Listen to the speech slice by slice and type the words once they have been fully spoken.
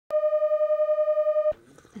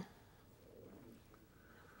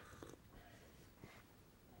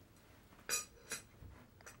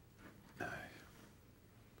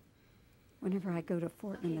Whenever I go to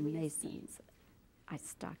Fort and the Masons, I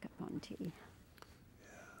stock up on tea. Yeah.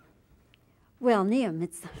 Well, Liam,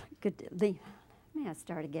 it's good to, may I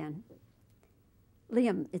start again?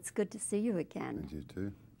 Liam, it's good to see you again. And you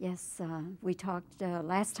too. Yes, we talked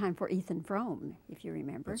last time for Ethan Frome, if you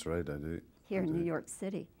remember. That's right, I do. Here in New York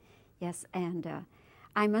City. Yes, and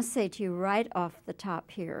I must say to you right off the top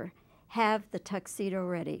here, have the tuxedo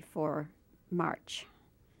ready for March.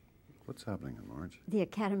 What's happening in March? The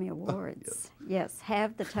Academy Awards. Yes,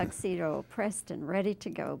 have the tuxedo pressed and ready to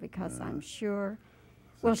go because I'm sure,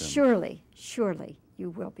 well, surely you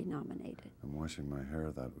will be nominated. I'm washing my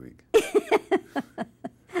hair that week.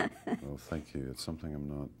 Well, thank you. It's something I'm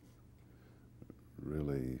not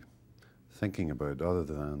really thinking about other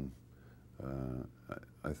than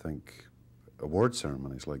I think award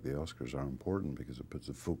ceremonies like the Oscars are important because it puts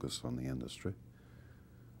a focus on the industry.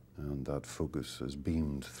 And that focus is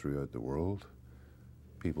beamed throughout the world.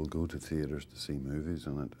 People go to theaters to see movies,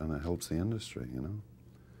 and it helps the industry, you know.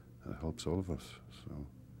 It helps all of us. So,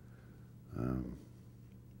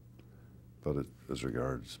 but as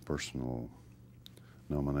regards personal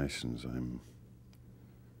nominations,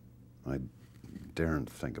 I daren't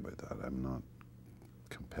think about that. I'm not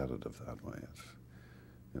competitive that way.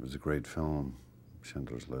 It was a great film,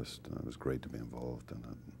 Schindler's List, and it was great to be involved in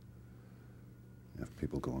it. If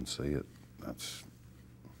people go and see it, that's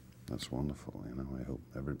wonderful, you know. I hope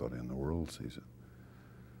everybody in the world sees it.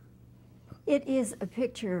 It is a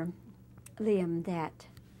picture, Liam, that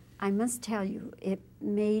I must tell you, it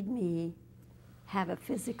made me have a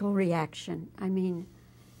physical reaction. I mean,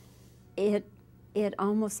 it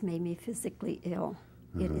almost made me physically ill.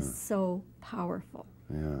 It is so powerful.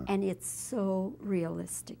 Yeah. And it's so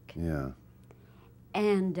realistic. Yeah.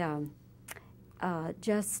 And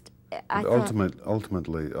just...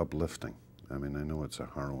 ultimately uplifting. I mean, I know it's a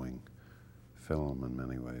harrowing film in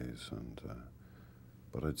many ways, and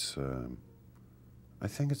but it's. I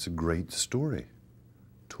think it's a great story,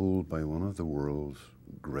 told by one of the world's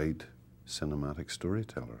great cinematic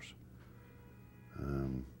storytellers.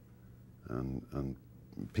 And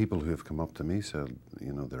people who have come up to me said,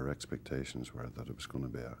 you know, their expectations were that it was going to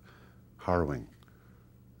be a harrowing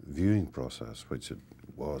viewing process, which it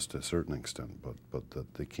was to a certain extent, but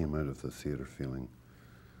that they came out of the theatre feeling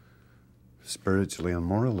spiritually and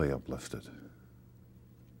morally uplifted.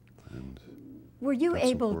 And were you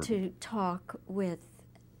able to talk with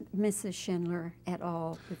Mrs. Schindler at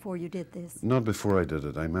all before you did this? Not before I did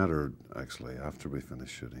it. I met her actually after we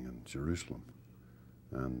finished shooting in Jerusalem,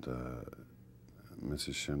 and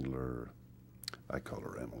Mrs. Schindler, I call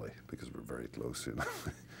her Emily because we're very close, you know.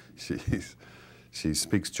 She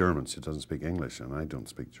speaks German. She doesn't speak English, and I don't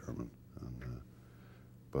speak German. And,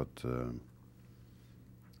 but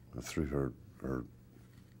through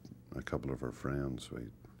a couple of her friends, we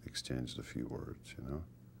exchanged a few words, you know.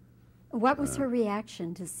 What was her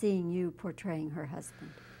reaction to seeing you portraying her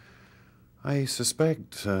husband? I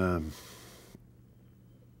suspect when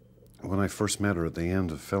I first met her at the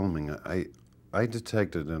end of filming, I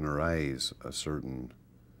detected in her eyes a certain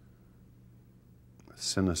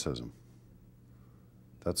cynicism.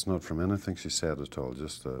 That's not from anything she said at all.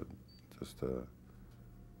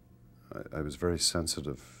 I was very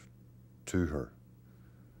sensitive to her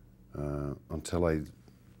until I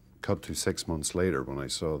cut to 6 months later when I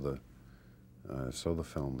saw the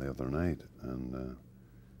film the other night, and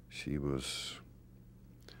she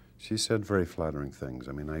said very flattering things.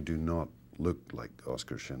 I mean, I do not look like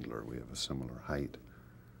Oskar Schindler. We have a similar height,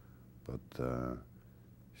 but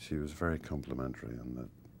she was very complimentary in that.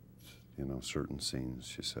 You know, certain scenes,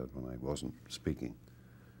 she said, when I wasn't speaking,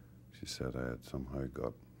 she said I had somehow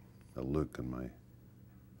got a look in my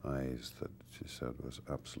eyes that she said was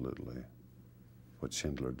absolutely what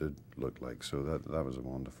Schindler did look like. So that was a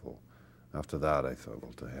wonderful. After that, I thought,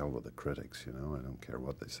 well, to hell with the critics, you know. I don't care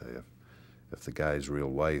what they say. If the guy's real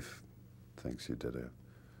wife thinks you did a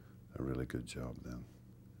really good job, then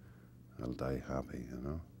I'll die happy, you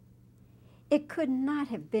know. It could not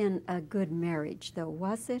have been a good marriage, though,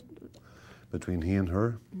 was it? Between he and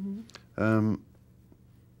her? Mm-hmm.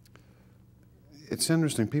 It's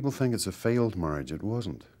interesting. People think it's a failed marriage. It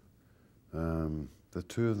wasn't. The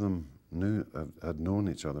two of them had known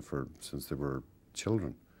each other since they were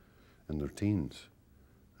children, in their teens.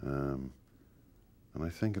 And I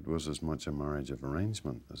think it was as much a marriage of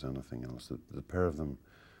arrangement as anything else. The pair of them,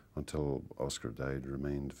 until Oskar died,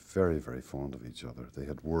 remained very, very fond of each other. They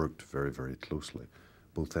had worked very, very closely,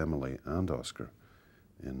 both Emily and Oskar,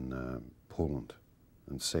 in Poland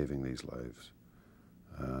and saving these lives.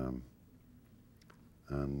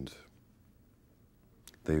 And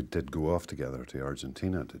they did go off together to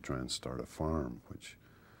Argentina to try and start a farm, which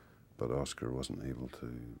but Oscar wasn't able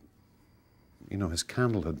to. You know, his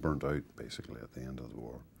candle had burnt out basically at the end of the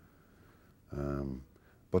war.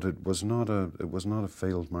 But it was not a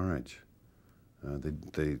failed marriage.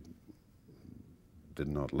 They did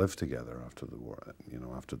not live together after the war. You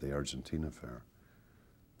know, after the Argentina affair.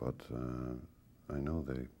 But I know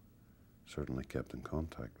they certainly kept in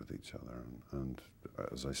contact with each other, and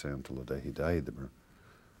as I say, until the day he died, they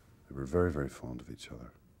were very, very fond of each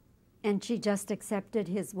other. And she just accepted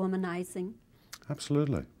his womanizing?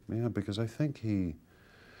 Absolutely, yeah, because I think he,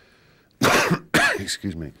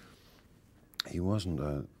 excuse me, he wasn't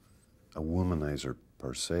a womanizer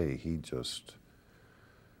per se. He just,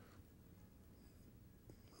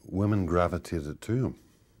 women gravitated to him,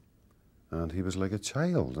 and he was like a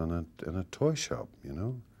child in a toy shop, you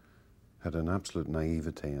know. Had an absolute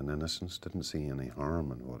naivete and innocence, didn't see any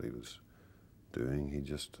harm in what he was doing. He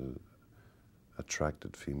just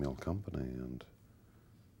attracted female company and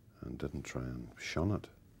didn't try and shun it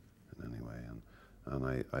in any way.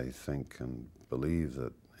 And I think and believe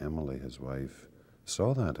that Emily, his wife,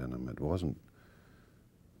 saw that in him. It wasn't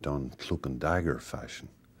done cloak and dagger fashion,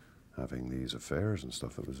 having these affairs and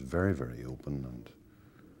stuff. It was very, very open,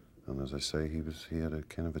 and as I say, he had a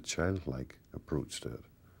kind of a childlike approach to it.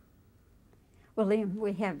 Well, Liam,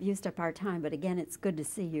 we have used up our time, but again, it's good to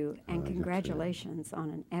see you, and congratulations on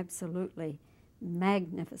an absolutely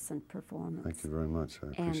magnificent performance. Thank you very much. I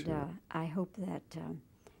appreciate it. And I hope that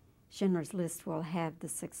Schindler's List will have the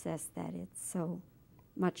success that it so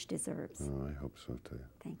much deserves. Oh, I hope so too.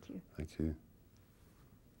 Thank you. Thank you.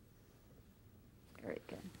 Very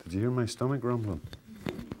good. Did you hear my stomach rumbling?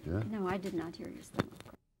 Yeah? No, I did not hear your stomach.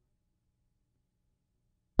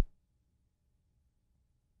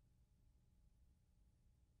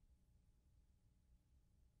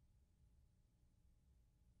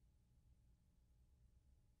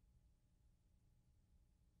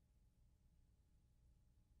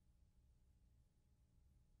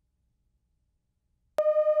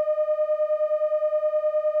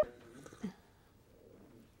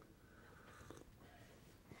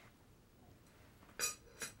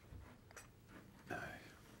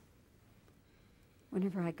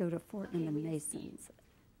 Whenever I go to Fortnum and Mason's,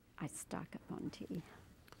 I stock up on tea.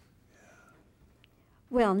 Yeah.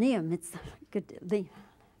 Well, Liam, it's good to,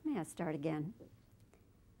 may I start again?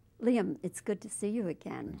 Liam, it's good to see you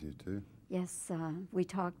again. And you too. Yes, we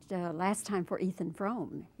talked last time for Ethan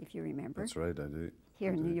Frome, if you remember. That's right, I do.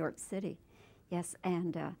 Here in New York City. Yes,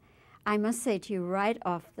 and I must say to you right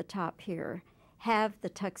off the top here, have the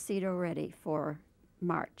tuxedo ready for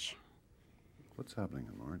March. What's happening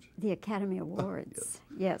in March? The Academy Awards.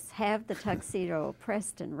 Yes, have the tuxedo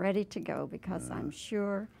pressed and ready to go, because I'm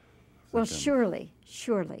sure, well, surely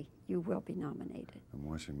you will be nominated. I'm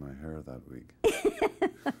washing my hair that week.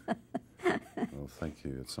 Well, thank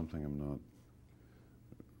you. It's something I'm not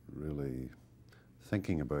really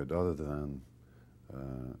thinking about, other than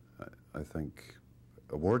I think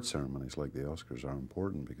award ceremonies like the Oscars are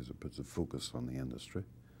important because it puts a focus on the industry.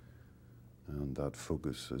 And that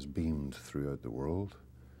focus is beamed throughout the world.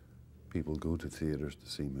 People go to theaters to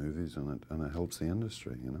see movies, and it helps the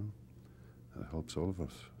industry, you know. It helps all of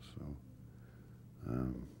us. So,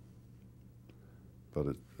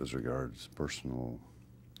 but as regards personal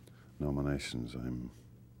nominations,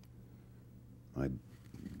 I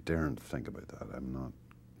daren't think about that. I'm not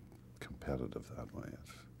competitive that way.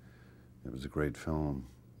 It was a great film,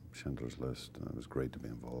 Schindler's List, and it was great to be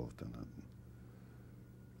involved in it.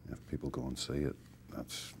 If people go and see it,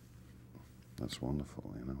 that's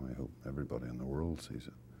wonderful, you know. I hope everybody in the world sees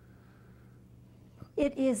it.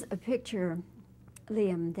 It is a picture,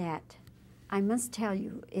 Liam, that I must tell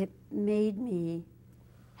you, it made me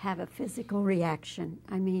have a physical reaction.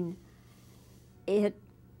 I mean, it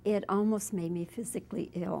almost made me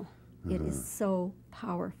physically ill. It is so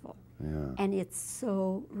powerful. Yeah. And it's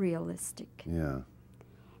so realistic. Yeah.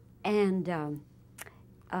 And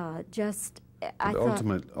just, I thought...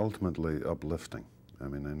 ultimately uplifting. I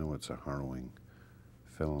mean, I know it's a harrowing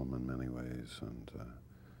film in many ways, and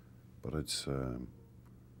but it's,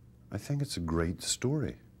 I think it's a great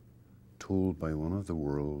story told by one of the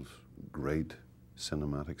world's great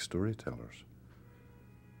cinematic storytellers.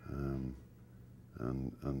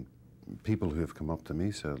 And people who have come up to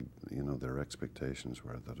me said, you know, their expectations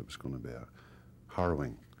were that it was going to be a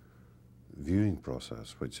harrowing viewing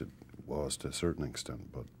process, which it was to a certain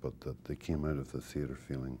extent, but that they came out of the theatre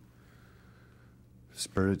feeling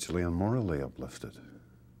spiritually and morally uplifted.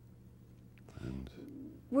 And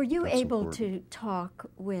were you able to talk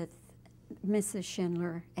with Mrs.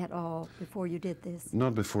 Schindler at all before you did this?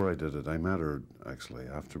 Not before I did it. I met her actually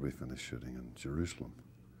after we finished shooting in Jerusalem,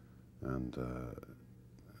 and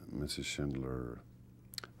Mrs. Schindler,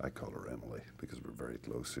 I call her Emily because we're very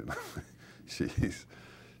close, you know.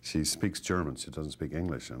 She speaks German. She doesn't speak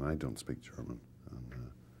English, and I don't speak German. And,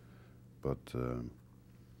 but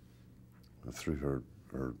through her,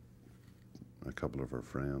 a couple of her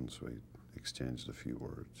friends, we exchanged a few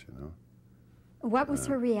words, you know. What was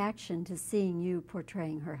her reaction to seeing you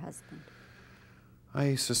portraying her husband?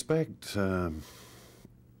 I suspect when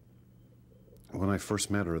I first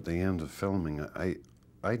met her at the end of filming,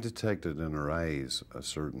 I detected in her eyes a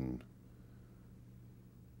certain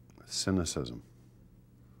cynicism.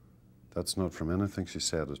 That's not from anything she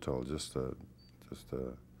said at all.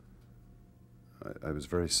 I was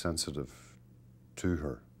very sensitive to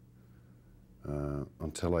her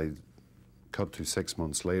until I cut to 6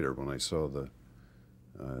 months later when I saw the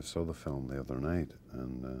film the other night,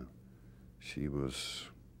 and she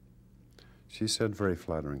said very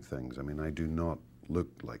flattering things. I mean, I do not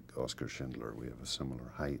look like Oskar Schindler. We have a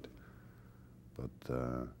similar height, but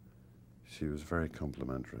she was very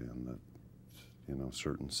complimentary in that, you know,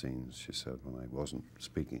 certain scenes, she said, when I wasn't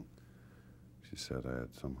speaking, she said I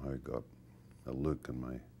had somehow got a look in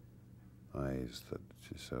my eyes that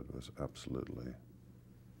she said was absolutely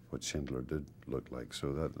what Schindler did look like.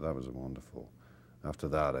 So that was a wonderful. After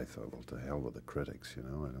that, I thought, well, to hell with the critics, you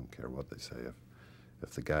know. I don't care what they say.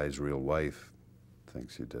 If the guy's real wife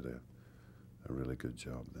thinks he did a really good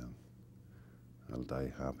job, then I'll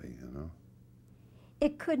die happy, you know.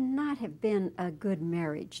 It could not have been a good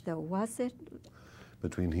marriage, though, was it?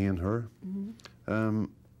 Between he and her? Mm-hmm.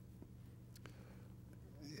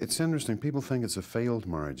 It's interesting. People think it's a failed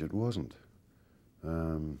marriage. It wasn't.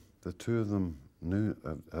 The two of them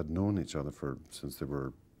had known each other since they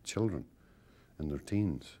were children, in their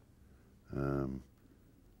teens. And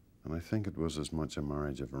I think it was as much a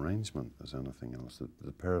marriage of arrangement as anything else.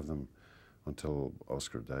 The pair of them, until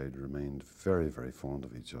Oskar died, remained very, very fond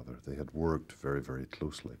of each other. They had worked very, very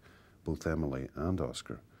closely, both Emily and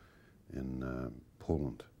Oskar, in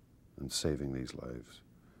Poland and saving these lives.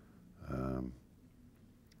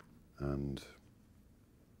 And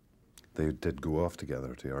they did go off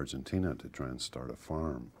together to Argentina to try and start a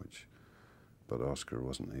farm, but Oskar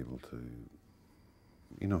wasn't able to.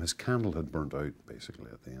 You know, his candle had burnt out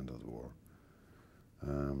basically at the end of the war.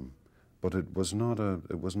 But it was not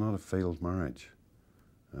a failed marriage.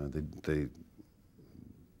 They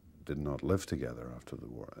did not live together after the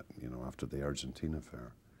war, you know, after the Argentina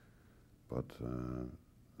affair. But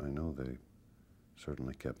I know they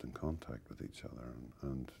certainly kept in contact with each other,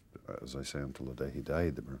 and as I say, until the day he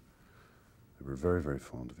died, they were very, very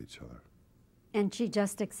fond of each other. And she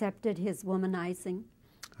just accepted his womanizing?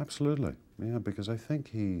 Absolutely, yeah, because I think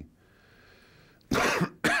he,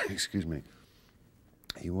 excuse me,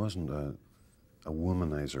 he wasn't a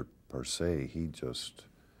womanizer per se. He just,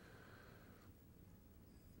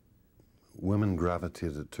 women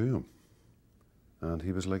gravitated to him, and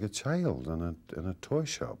he was like a child in a toy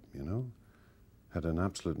shop, you know. Had an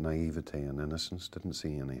absolute naivete and innocence, didn't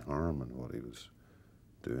see any harm in what he was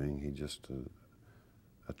doing. He just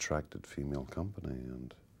attracted female company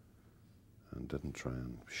and didn't try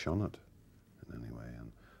and shun it in any way.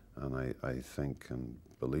 And I think and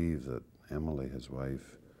believe that Emily, his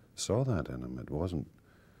wife, saw that in him. It wasn't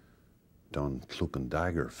done cloak and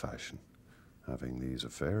dagger fashion, having these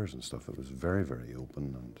affairs and stuff. It was very, very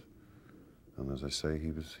open, and as I say,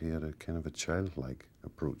 he had a kind of a childlike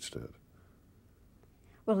approach to it.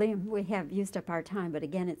 Well, Liam, we have used up our time, but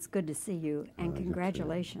again, it's good to see you, and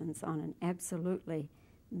congratulations on an absolutely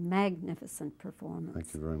magnificent performance.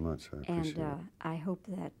 Thank you very much. I appreciate it. And I hope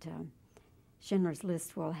that Schindler's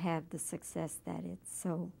List will have the success that it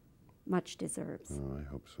so much deserves. Oh, I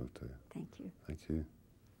hope so too. Thank you. Thank you.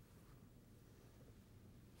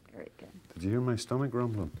 Very good. Did you hear my stomach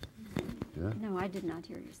rumbling? Yeah? No, I did not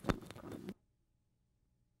hear your stomach.